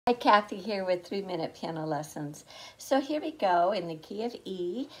Hi, Kathy here with 3-Minute Piano Lessons. So here we go in the key of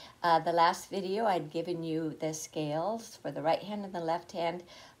E. The last video I'd given you the scales for the right hand and the left hand,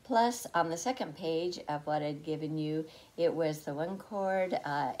 plus on the second page of what I'd given you, it was the one chord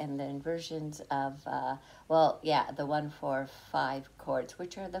and the inversions of, the 1-4-5 chords,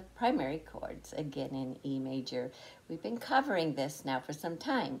 which are the primary chords, again in E major. We've been covering this now for some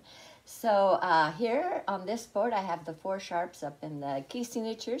time. So here on this board, I have the 4 sharps up in the key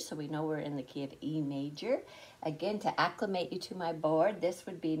signature, so we know we're in the key of E major. Again, to acclimate you to my board, this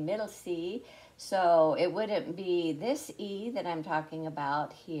would be middle C, so it wouldn't be this E that I'm talking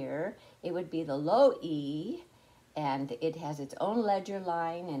about here. It would be the low E, and it has its own ledger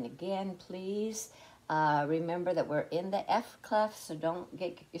line. And again, please remember that we're in the F clef, so don't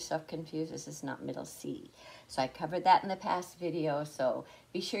get yourself confused. This is not middle C. So I covered that in the past video, so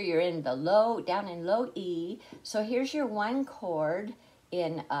be sure you're in the low, down in low E. So here's your one chord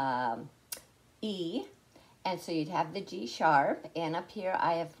in E, and so you'd have the G sharp, and up here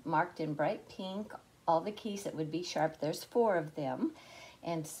I have marked in bright pink all the keys that would be sharp. There's 4 of them.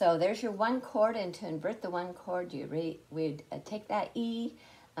 And so there's your one chord, and to invert the one chord, we'd take that E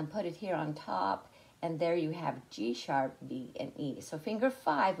and put it here on top, and there you have G sharp, B, and E. So finger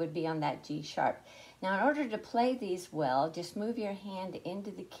 5 would be on that G sharp. Now in order to play these well, just move your hand into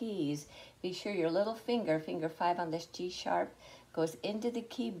the keys. Be sure your little finger, finger 5 on this G sharp, goes into the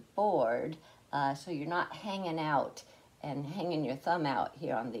keyboard, so you're not hanging out and hanging your thumb out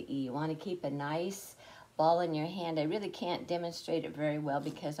here on the E. You want to keep a nice ball in your hand. I really can't demonstrate it very well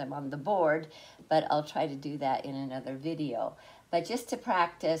because I'm on the board, but I'll try to do that in another video. But just to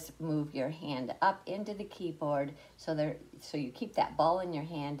practice, move your hand up into the keyboard so you keep that ball in your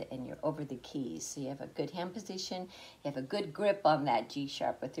hand and you're over the keys. So you have a good hand position, you have a good grip on that G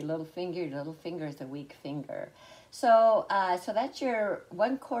sharp with your little finger. Your little finger is a weak finger. So, so that's your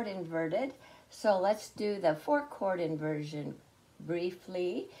one chord inverted. So let's do the 4 chord inversion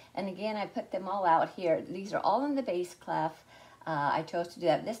briefly. And again, I put them all out here. These are all in the bass clef. I chose to do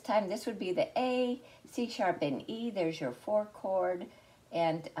that this time. This would be the A, C sharp, and E. There's your 4 chord.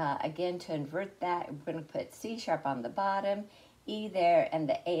 And again, to invert that, we're going to put C sharp on the bottom, E there, and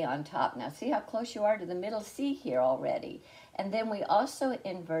the A on top. Now see how close you are to the middle C here already. And then we also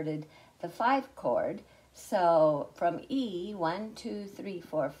inverted the 5 chord. So from E, 1, 2, 3,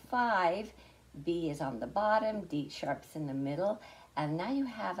 4, 5, B is on the bottom, D sharp's in the middle, and now you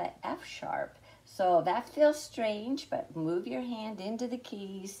have an F sharp. So that feels strange, but move your hand into the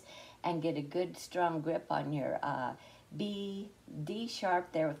keys and get a good strong grip on your B, D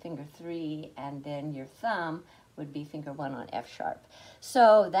sharp there with finger 3, and then your thumb would be finger 1 on F sharp.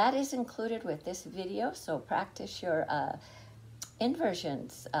 So that is included with this video, so practice your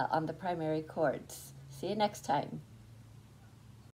inversions on the primary chords. See you next time.